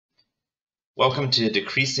Welcome to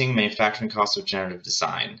Decreasing Manufacturing Costs with Generative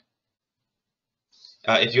Design.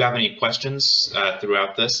 If you have any questions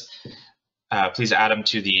throughout this, please add them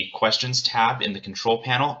to the Questions tab in the control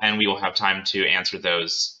panel, and we will have time to answer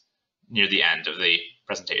those near the end of the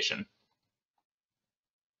presentation.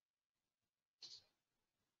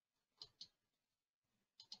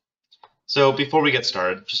 So before we get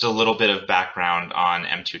started, just a little bit of background on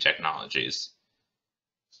M2 Technologies.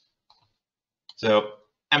 So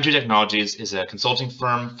M2 Technologies is a consulting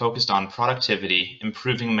firm focused on productivity,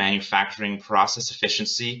 improving manufacturing process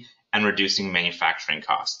efficiency, and reducing manufacturing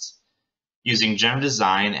costs. Using generative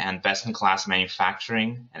design and best-in-class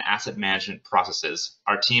manufacturing and asset management processes,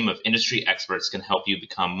 our team of industry experts can help you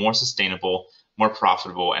become more sustainable, more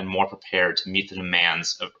profitable, and more prepared to meet the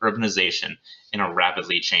demands of urbanization in a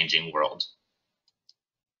rapidly changing world.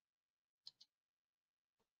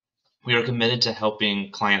 We are committed to helping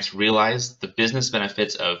clients realize the business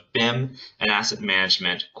benefits of BIM and asset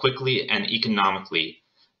management quickly and economically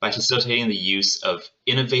by facilitating the use of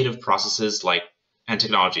innovative processes and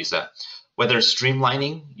technologies whether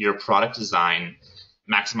streamlining your product design,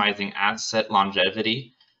 maximizing asset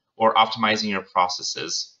longevity, or optimizing your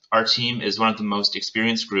processes. Our team is one of the most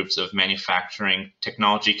experienced groups of manufacturing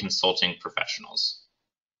technology consulting professionals.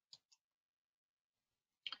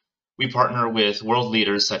 We partner with world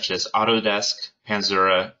leaders such as Autodesk,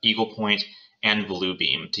 Panzura, Eagle Point, and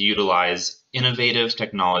Bluebeam to utilize innovative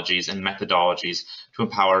technologies and methodologies to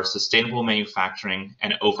empower sustainable manufacturing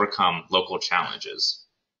and overcome local challenges.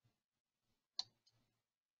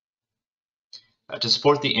 To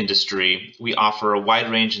support the industry, we offer a wide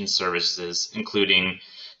range of services, including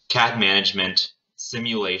CAD management,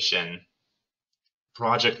 simulation,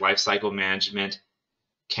 project lifecycle management,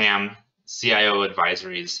 CAM, CIO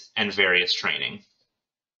advisories, and various training.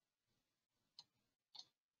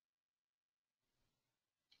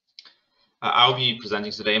 I'll be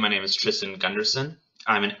presenting today. My name is Tristan Gunderson.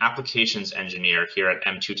 I'm an applications engineer here at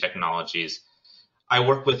M2 Technologies. I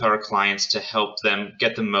work with our clients to help them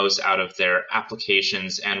get the most out of their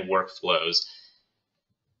applications and workflows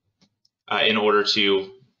in order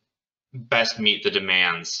to best meet the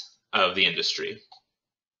demands of the industry.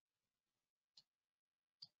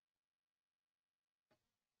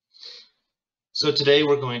 So today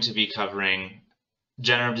we're going to be covering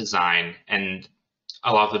generative design and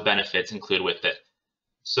a lot of the benefits included with it.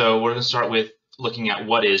 So we're going to start with looking at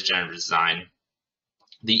what is generative design,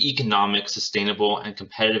 the economic, sustainable, and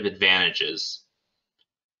competitive advantages,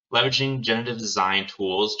 leveraging generative design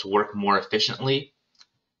tools to work more efficiently,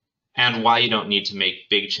 and why you don't need to make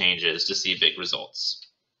big changes to see big results.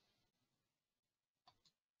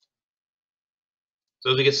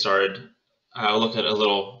 So as we get started, I'll look at a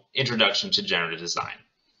little introduction to generative design.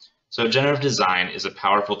 So generative design is a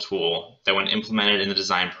powerful tool that, when implemented in the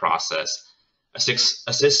design process,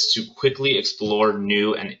 assists to quickly explore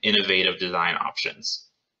new and innovative design options.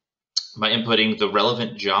 By inputting the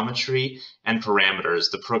relevant geometry and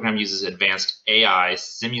parameters, the program uses advanced AI,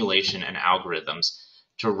 simulation, and algorithms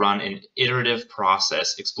to run an iterative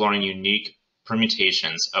process exploring unique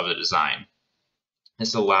permutations of the design.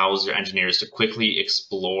 This allows your engineers to quickly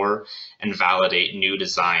explore and validate new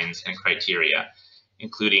designs and criteria,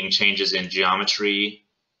 including changes in geometry,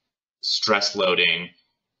 stress loading,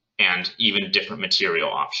 and even different material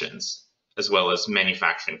options, as well as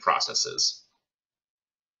manufacturing processes.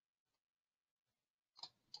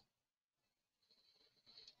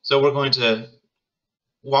 So we're going to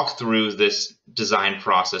walk through this design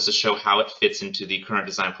process to show how it fits into the current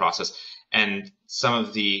design process and some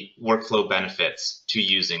of the workflow benefits to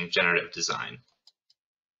using generative design.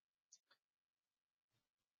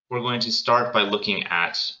 We're going to start by looking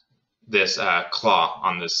at this claw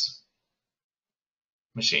on this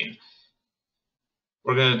machine.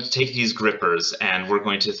 We're going to take these grippers and we're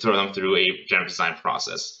going to throw them through a generative design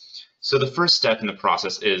process. So the first step in the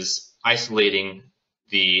process is isolating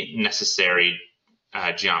the necessary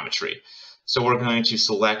geometry. So we're going to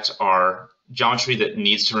select our geometry that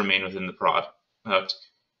needs to remain within the product,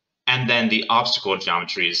 and then the obstacle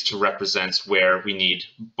geometries to represent where we need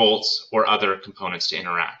bolts or other components to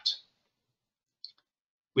interact.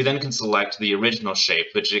 We then can select the original shape,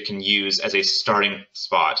 which it can use as a starting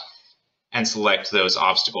spot, and select those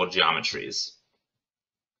obstacle geometries.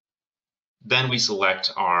 Then we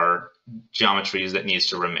select our geometries that needs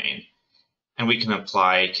to remain, and we can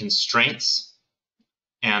apply constraints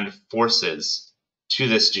and forces to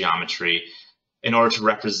this geometry in order to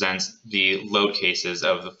represent the load cases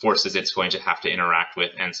of the forces it's going to have to interact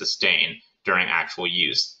with and sustain during actual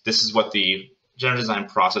use. This is what the generative design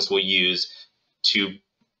process will use to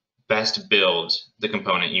best build the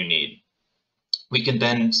component you need. We can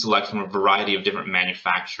then select from a variety of different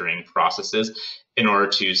manufacturing processes in order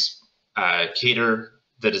to cater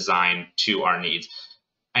the design to our needs.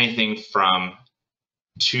 Anything from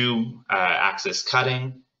 2-axis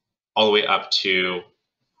cutting all the way up to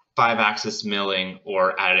 5-axis milling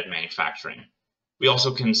or additive manufacturing. We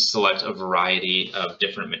also can select a variety of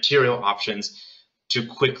different material options to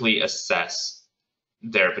quickly assess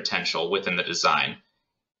their potential within the design.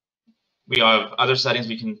 We have other settings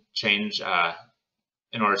we can change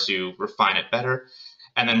in order to refine it better.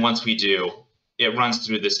 And then once we do, it runs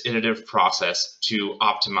through this iterative process to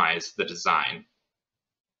optimize the design.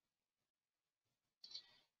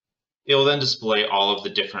 It will then display all of the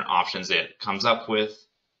different options it comes up with.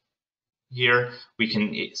 Here, we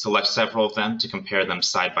can select several of them to compare them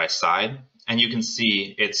side by side. And you can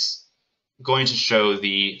see it's going to show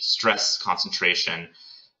the stress concentration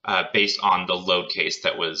based on the load case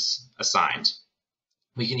that was assigned.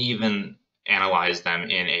 We can even analyze them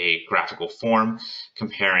in a graphical form,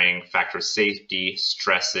 comparing factor of safety,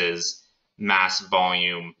 stresses, mass,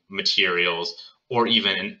 volume, materials, or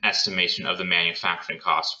even an estimation of the manufacturing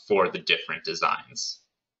cost for the different designs.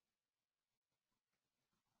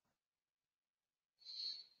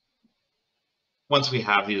 Once we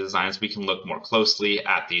have these designs, we can look more closely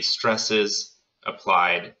at these stresses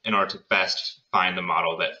applied in order to best find the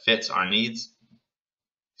model that fits our needs.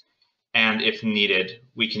 And if needed,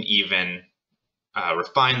 we can even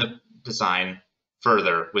refine the design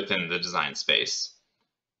further within the design space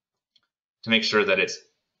to make sure that it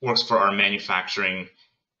works for our manufacturing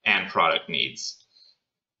and product needs.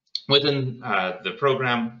 Within the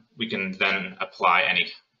program, we can then apply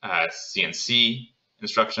any CNC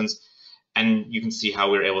instructions, and you can see how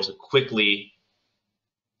we're able to quickly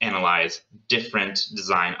analyze different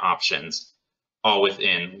design options, all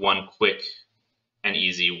within one quick and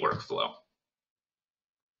easy workflow.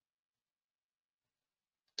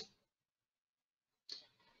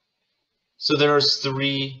 So there's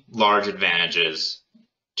 3 large advantages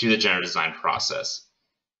to the generative design process: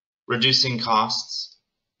 reducing costs,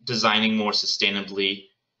 designing more sustainably,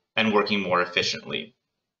 and working more efficiently.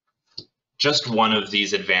 Just one of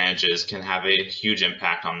these advantages can have a huge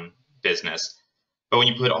impact on business, but when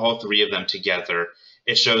you put all 3 of them together,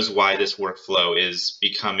 it shows why this workflow is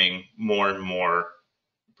becoming more and more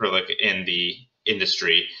prolific in the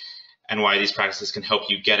industry, and why these practices can help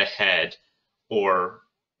you get ahead or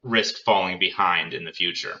risk falling behind in the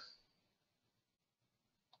future.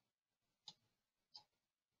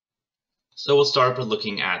 So we'll start by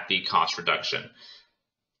looking at the cost reduction.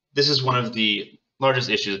 This is one of the largest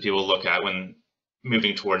issues that people look at when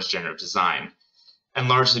moving towards generative design, and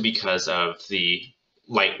largely because of the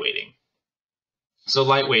lightweighting. So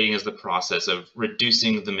lightweighting is the process of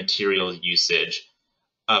reducing the material usage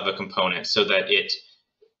of a component so that it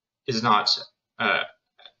is not,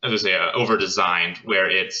 over-designed, where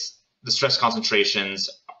the stress concentrations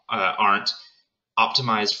aren't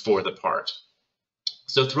optimized for the part.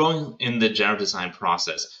 So throwing in the generative design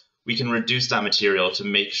process, we can reduce that material to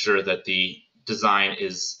make sure that the design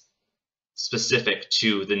is specific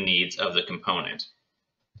to the needs of the component.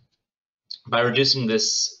 By reducing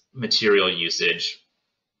this material usage,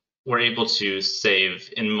 we're able to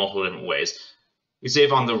save in multiple different ways. We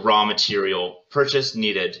save on the raw material purchase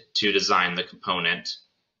needed to design the component.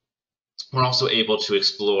 We're also able to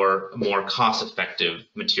explore more cost-effective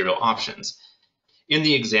material options. In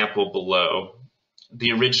the example below,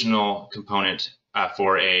 the original component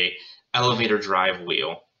for an elevator drive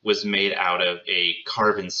wheel was made out of a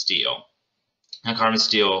carbon steel. Now, carbon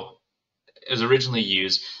steel is originally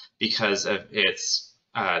used because of its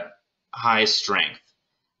high strength.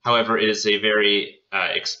 However, it is a very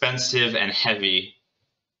expensive and heavy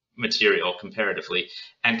material comparatively,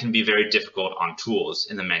 and can be very difficult on tools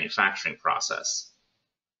in the manufacturing process.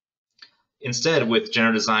 Instead, with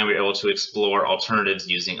generative design, we're able to explore alternatives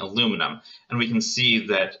using aluminum, and we can see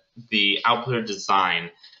that the output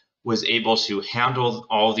design was able to handle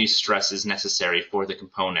all these stresses necessary for the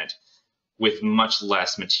component with much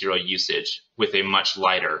less material usage, with a much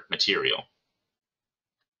lighter material.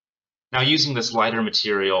 Now, using this lighter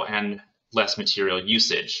material and less material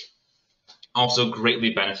usage also greatly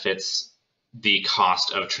benefits the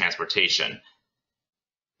cost of transportation.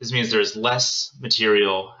 This means there's less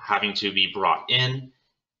material having to be brought in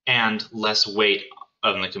and less weight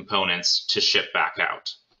on the components to ship back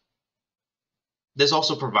out. This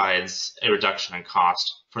also provides a reduction in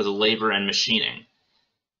cost for the labor and machining.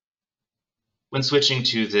 When switching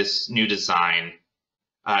to this new design,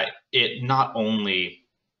 it not only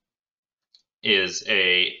is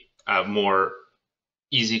a more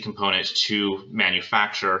easy component to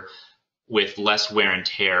manufacture with less wear and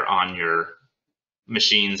tear on your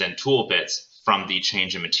machines and tool bits from the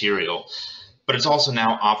change in material, but it's also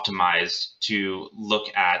now optimized to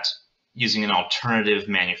look at using an alternative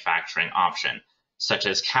manufacturing option, such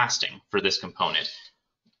as casting for this component,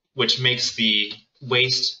 which makes the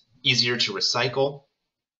waste easier to recycle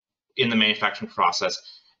in the manufacturing process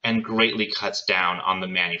and greatly cuts down on the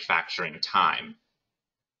manufacturing time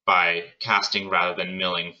by casting rather than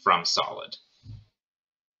milling from solid.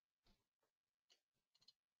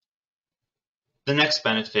 The next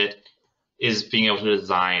benefit is being able to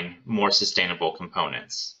design more sustainable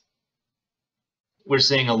components. We're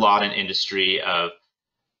seeing a lot in industry of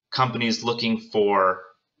companies looking for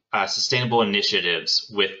sustainable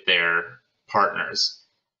initiatives with their partners.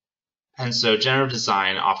 And so generative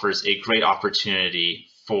design offers a great opportunity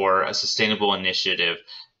for a sustainable initiative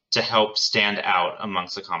to help stand out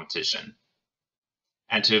amongst the competition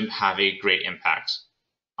and to have a great impact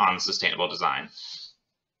on sustainable design.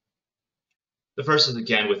 The first is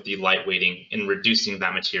again with the lightweighting and reducing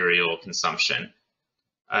that material consumption.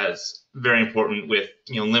 It's very important with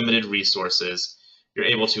limited resources. You're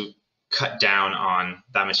able to cut down on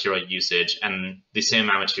that material usage, and the same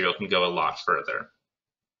amount of material can go a lot further.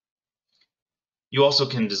 You also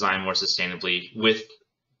can design more sustainably with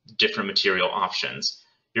different material options.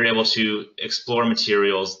 You're able to explore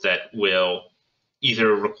materials that will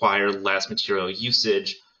either require less material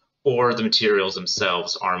usage or the materials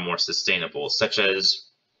themselves are more sustainable, such as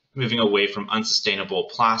moving away from unsustainable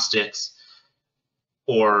plastics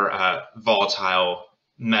or volatile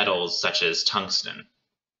metals such as tungsten.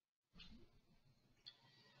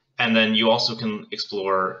 And then you also can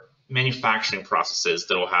explore manufacturing processes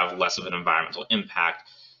that will have less of an environmental impact,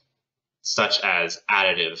 such as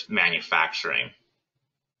additive manufacturing.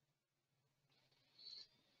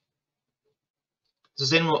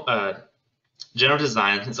 Sustainable generative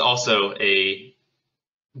design is also a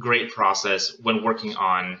great process when working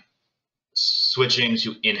on switching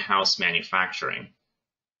to in-house manufacturing.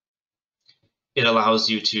 It allows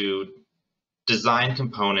you to design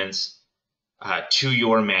components to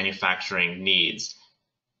your manufacturing needs,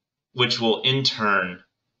 which will in turn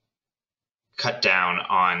cut down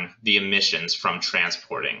on the emissions from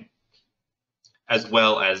transporting, as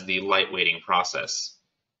well as the lightweighting process.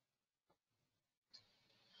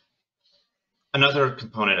 Another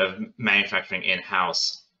component of manufacturing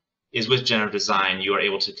in-house is with generative design, you are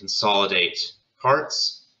able to consolidate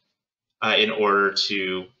parts in order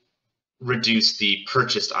to reduce the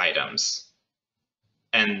purchased items,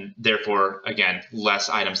 and therefore, again, less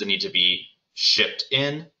items that need to be shipped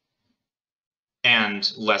in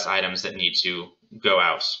and less items that need to go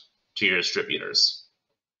out to your distributors.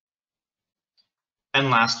 And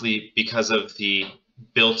lastly, because of the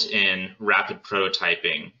built-in rapid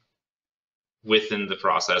prototyping within the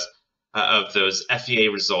process of those FEA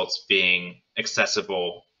results being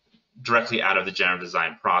accessible directly out of the generative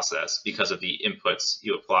design process because of the inputs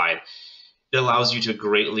you applied, it allows you to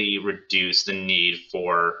greatly reduce the need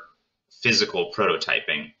for physical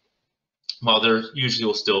prototyping. While there usually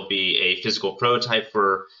will still be a physical prototype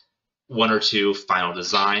for one or two final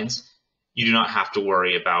designs, you do not have to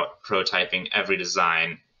worry about prototyping every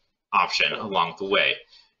design option along the way.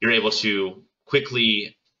 You're able to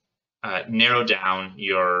quickly narrow down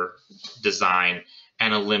your design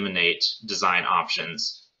and eliminate design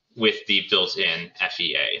options with the built-in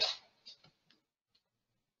FEA.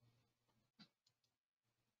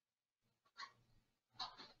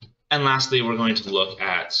 And lastly, we're going to look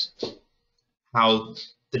at how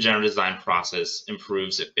the generative design process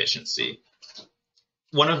improves efficiency.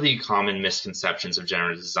 One of the common misconceptions of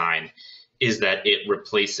generative design is that it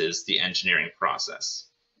replaces the engineering process.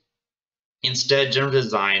 Instead, generative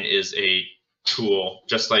design is a tool,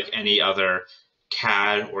 just like any other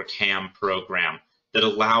CAD or CAM program, that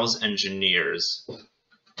allows engineers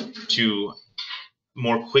to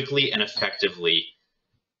more quickly and effectively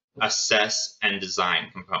assess and design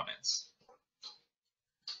components.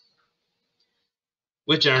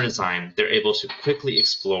 With generative design, they're able to quickly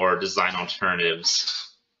explore design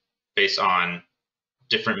alternatives based on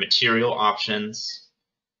different material options.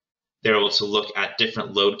 They're able to look at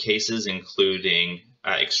different load cases, including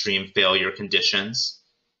extreme failure conditions.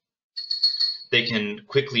 They can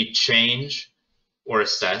quickly change or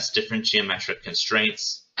assess different geometric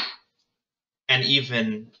constraints, and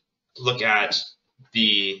even look at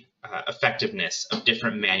the effectiveness of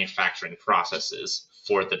different manufacturing processes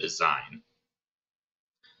for the design.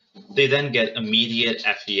 They then get immediate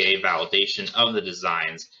FEA validation of the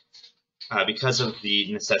designs because of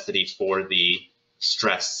the necessity for the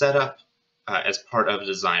stress setup as part of the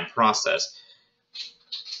design process.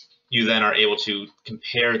 You then are able to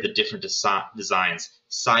compare the different designs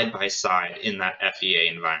side by side in that FEA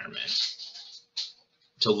environment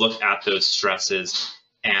to look at those stresses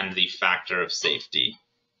and the factor of safety.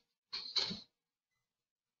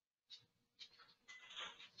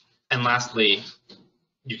 And lastly,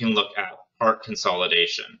 you can look at part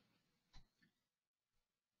consolidation.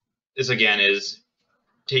 This again is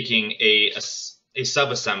taking a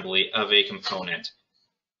subassembly of a component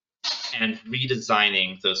and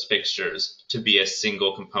redesigning those fixtures to be a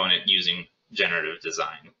single component using generative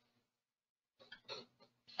design.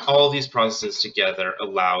 All of these processes together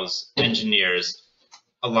allows engineers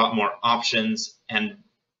a lot more options and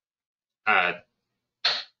a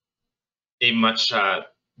much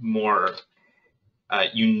more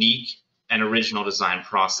unique and original design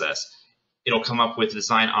process. It'll come up with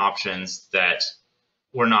design options that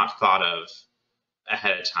were not thought of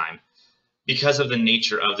ahead of time. Because of the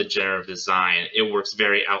nature of the generative design, it works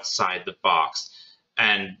very outside the box.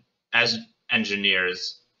 And as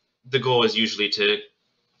engineers, the goal is usually to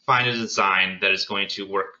find a design that is going to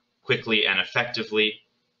work quickly and effectively,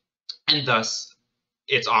 and thus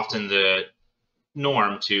it's often the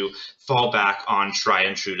norm to fall back on tried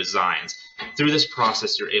and true designs. Through this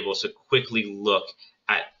process, you're able to quickly look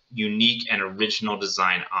at unique and original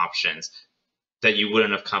design options that you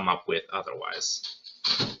wouldn't have come up with otherwise.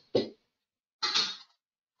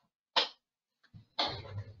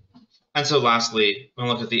 And so lastly, we'll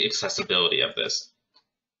look at the accessibility of this.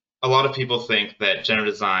 A lot of people think that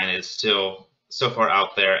generative design is still so far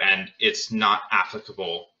out there and it's not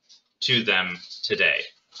applicable to them today.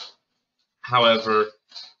 However,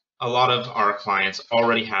 a lot of our clients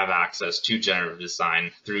already have access to generative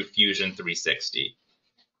design through Fusion 360.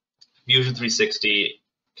 Fusion 360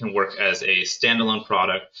 can work as a standalone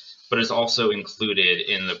product, but is also included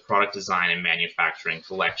in the product design and manufacturing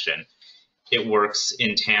collection. It works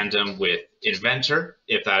in tandem with Inventor,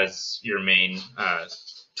 if that is your main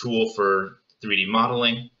tool for 3D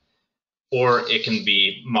modeling, or it can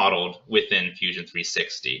be modeled within Fusion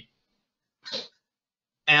 360.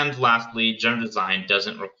 And lastly, generative design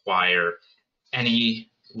doesn't require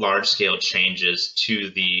any large-scale changes to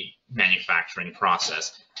the manufacturing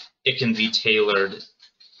process. It can be tailored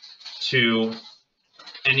to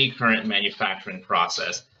any current manufacturing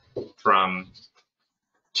process, from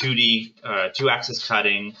 2D, 2-axis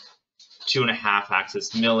cutting,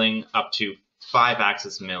 2.5-axis milling, up to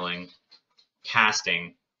 5-axis milling,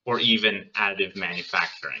 casting, or even additive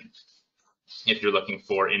manufacturing, if you're looking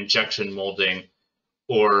for injection molding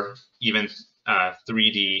or even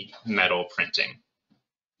 3D metal printing.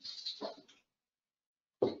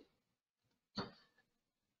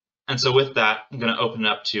 And so with that, I'm going to open it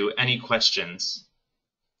up to any questions.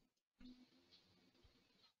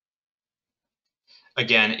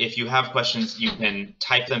 Again, if you have questions, you can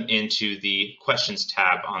type them into the questions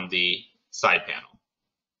tab on the side panel.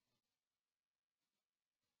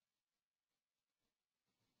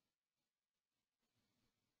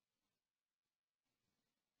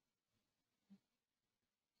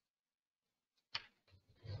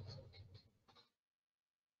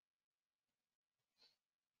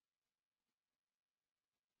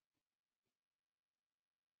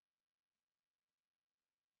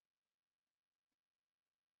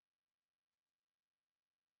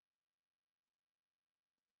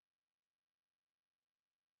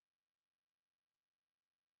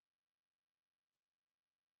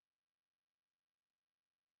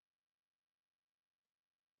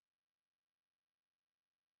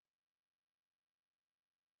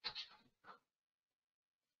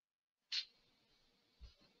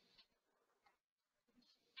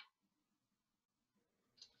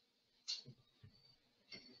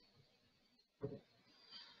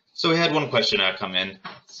 So we had one question come in.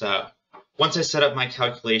 So once I set up my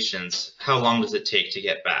calculations, how long does it take to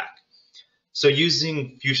get back? So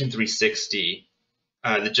using Fusion 360,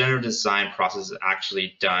 the generative design process is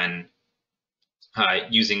actually done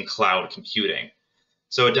using cloud computing.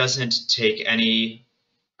 So it doesn't take any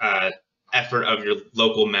effort of your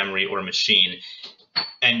local memory or machine.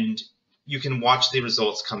 And you can watch the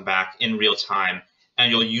results come back in real time,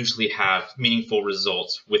 and you'll usually have meaningful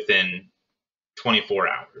results within 24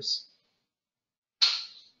 hours.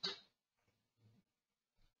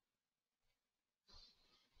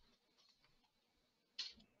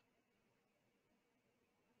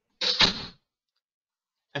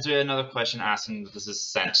 And so we had another question asking if this is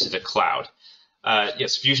sent to the cloud.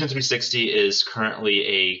 Yes, Fusion 360 is currently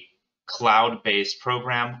a cloud-based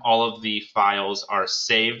program. All of the files are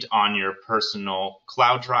saved on your personal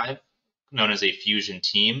cloud drive, known as a Fusion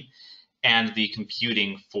team, and the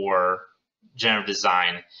computing for generative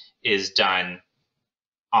design is done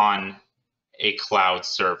on a cloud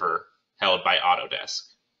server held by Autodesk.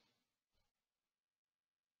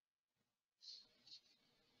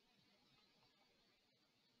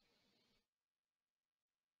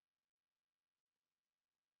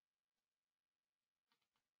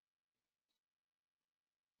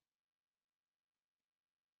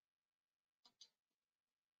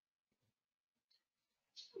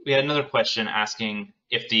 We had another question asking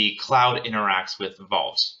if the cloud interacts with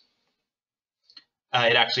Vault.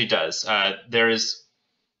 It actually does. There is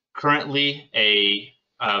currently a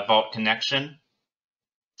Vault connection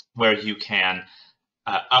where you can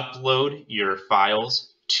upload your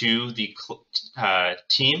files to the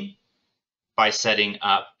team by setting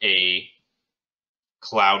up a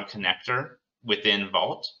cloud connector within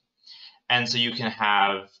Vault. And so you can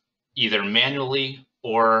have either manually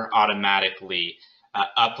or automatically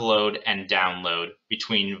upload and download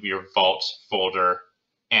between your Vault folder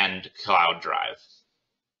and cloud drive.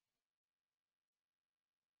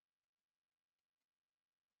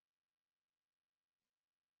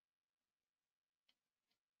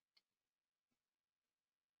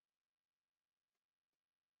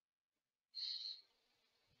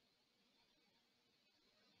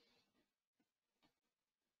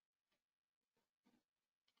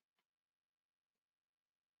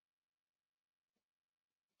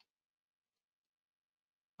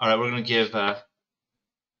 All right, we're going to give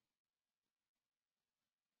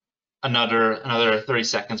another 30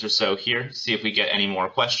 seconds or so here, see if we get any more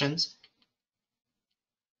questions.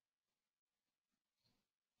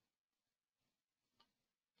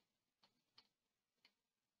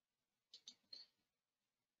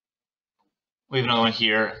 We have another one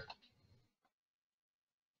here.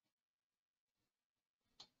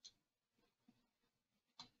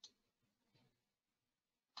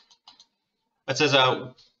 It says,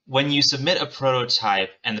 when you submit a prototype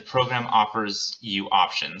and the program offers you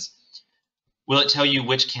options, will it tell you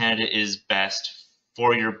which candidate is best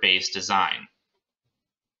for your base design?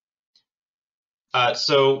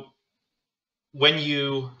 So when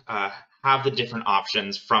you have the different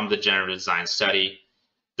options from the generative design study,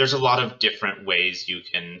 there's a lot of different ways you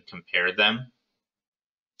can compare them.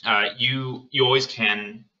 You always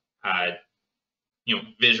can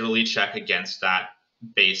visually check against that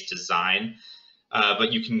base design,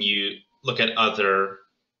 but you can look at other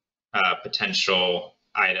potential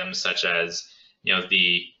items such as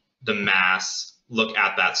the mass, look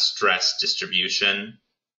at that stress distribution,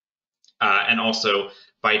 and also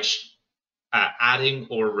by adding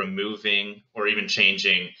or removing or even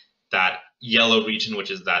changing that yellow region, which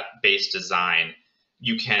is that base design,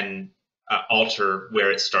 you can alter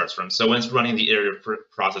where it starts from. So when it's running the iterative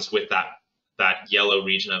process with that yellow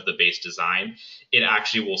region of the base design, it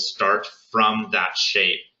actually will start from that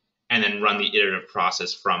shape and then run the iterative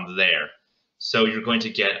process from there. So you're going to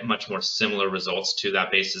get much more similar results to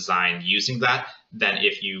that base design using that than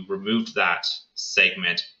if you removed that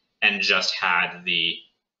segment and just had the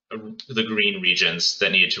green regions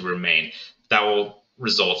that needed to remain. That will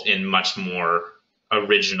result in much more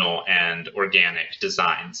original and organic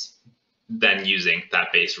designs than using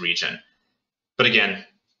that base region. But again,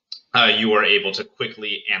 you are able to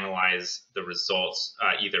quickly analyze the results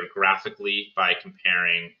either graphically by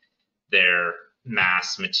comparing their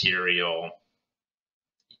mass, material,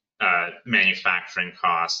 manufacturing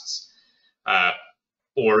costs,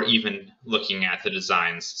 or even looking at the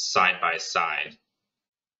designs side by side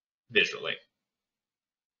visually.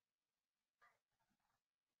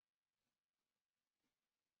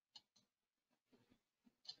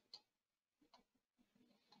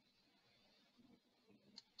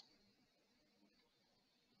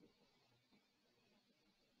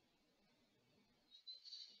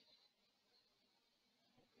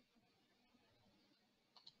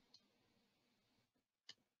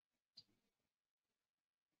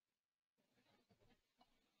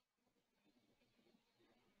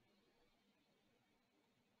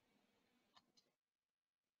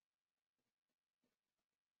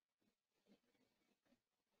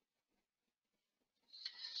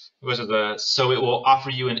 So it will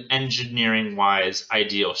offer you an engineering-wise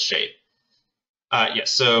ideal shape.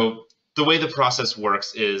 Yes, so the way the process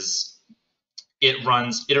works is it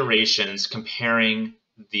runs iterations comparing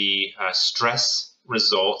the stress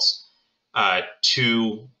results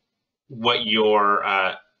to what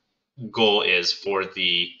your goal is for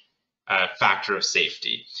the factor of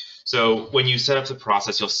safety. So when you set up the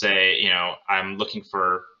process, you'll say, I'm looking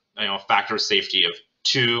for a factor of safety of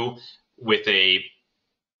 2 with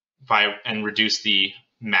and reduce the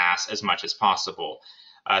mass as much as possible.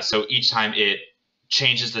 So each time it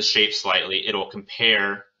changes the shape slightly, it'll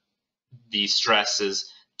compare the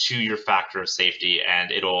stresses to your factor of safety,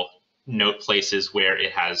 and it'll note places where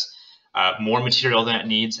it has more material than it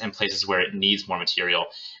needs and places where it needs more material,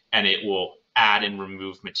 and it will add and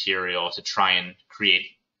remove material to try and create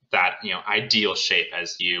that ideal shape,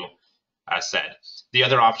 as you said. The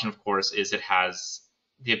other option, of course, is it has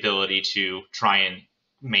the ability to try and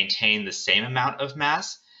maintain the same amount of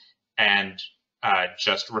mass and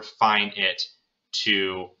just refine it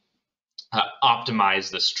to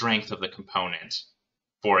optimize the strength of the component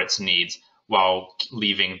for its needs while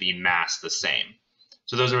leaving the mass the same.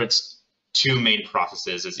 So those are its two main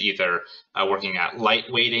processes, is either working at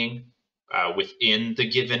lightweighting within the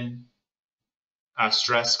given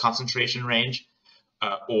stress concentration range,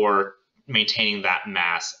 or maintaining that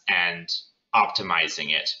mass and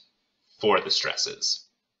optimizing it for the stresses.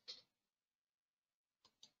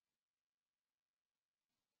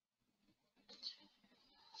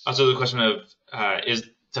 Also, the question of is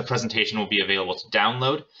the presentation will be available to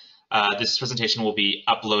download. This presentation will be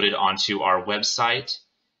uploaded onto our website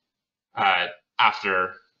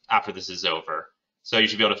after this is over. So you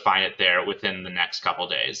should be able to find it there within the next couple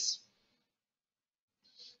days.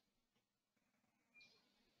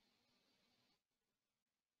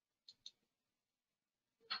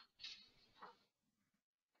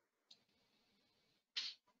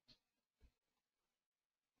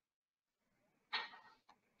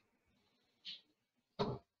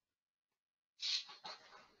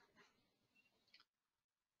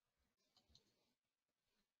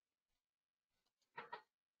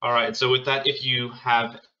 All right, so with that, if you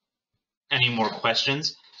have any more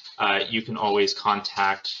questions, you can always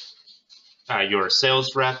contact your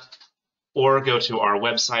sales rep, or go to our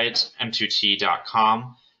website,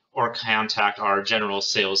 m2t.com, or contact our general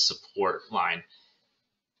sales support line.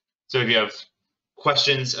 So if you have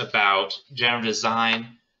questions about generative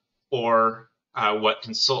design, or what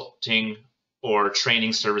consulting or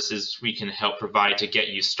training services we can help provide to get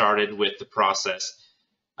you started with the process,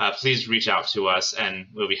 please reach out to us and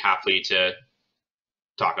we'll be happy to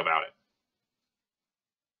talk about it.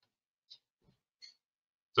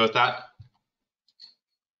 So with that,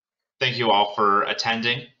 thank you all for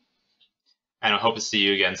attending, and I hope to see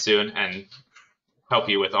you again soon and help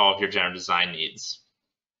you with all of your generative design needs.